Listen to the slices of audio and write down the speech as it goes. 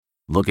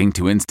Looking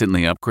to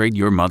instantly upgrade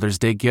your Mother's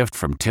Day gift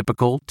from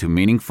typical to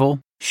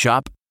meaningful?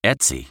 Shop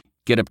Etsy.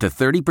 Get up to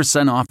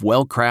 30% off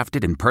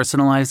well-crafted and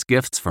personalized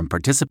gifts from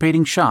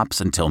participating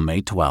shops until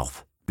May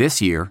 12th. This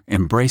year,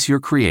 embrace your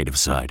creative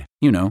side.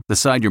 You know, the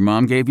side your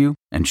mom gave you.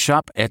 And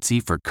shop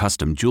Etsy for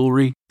custom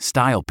jewelry,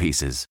 style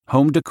pieces,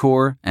 home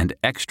decor, and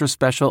extra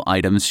special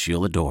items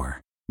she'll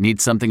adore.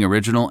 Need something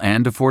original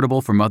and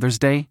affordable for Mother's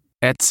Day?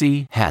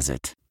 Etsy has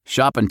it.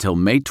 Shop until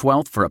May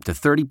 12th for up to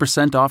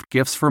 30% off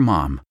gifts for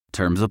mom.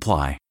 Terms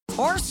apply.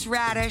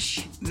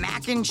 Horseradish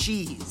mac and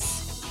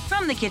cheese.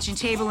 From the kitchen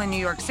table in New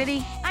York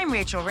City, I'm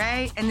Rachael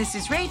Ray, and this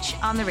is Rach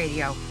on the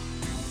radio.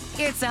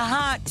 It's a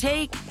hot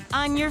take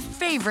on your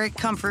favorite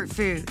comfort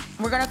food.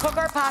 We're gonna cook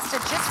our pasta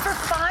just for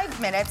 5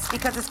 minutes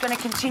because it's gonna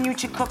continue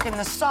to cook in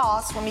the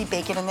sauce when we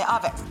bake it in the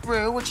oven.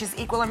 Roux, which is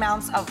equal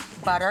amounts of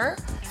butter,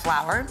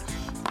 flour,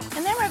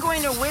 and then we're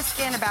going to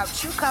whisk in about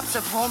 2 cups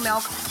of whole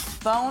milk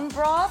bone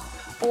broth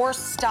or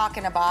stock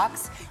in a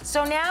box.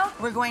 So now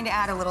we're going to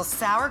add a little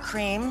sour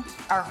cream,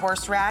 our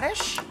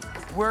horseradish.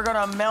 We're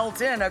gonna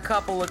melt in a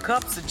couple of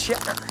cups of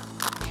cheddar.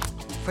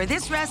 For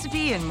this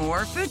recipe and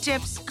more food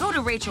tips, go to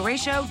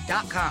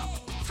RachelRayshow.com.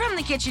 From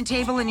the kitchen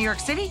table in New York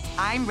City,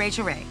 I'm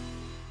Rachael Ray.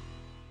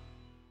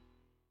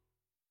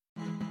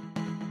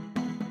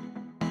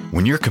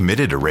 When you're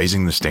committed to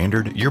raising the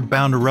standard, you're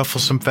bound to ruffle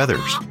some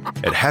feathers.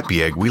 At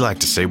Happy Egg, we like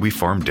to say we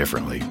farm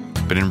differently.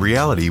 But in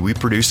reality, we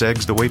produce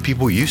eggs the way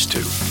people used to,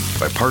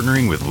 by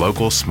partnering with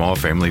local small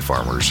family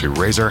farmers who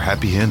raise our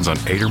happy hens on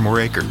 8 or more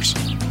acres.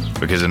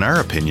 Because in our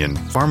opinion,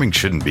 farming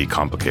shouldn't be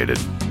complicated.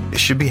 It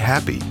should be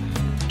happy.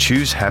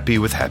 Choose happy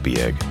with Happy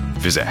Egg.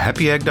 Visit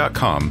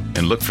happyegg.com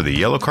and look for the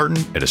yellow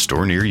carton at a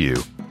store near you.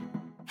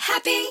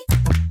 Happy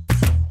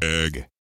Egg.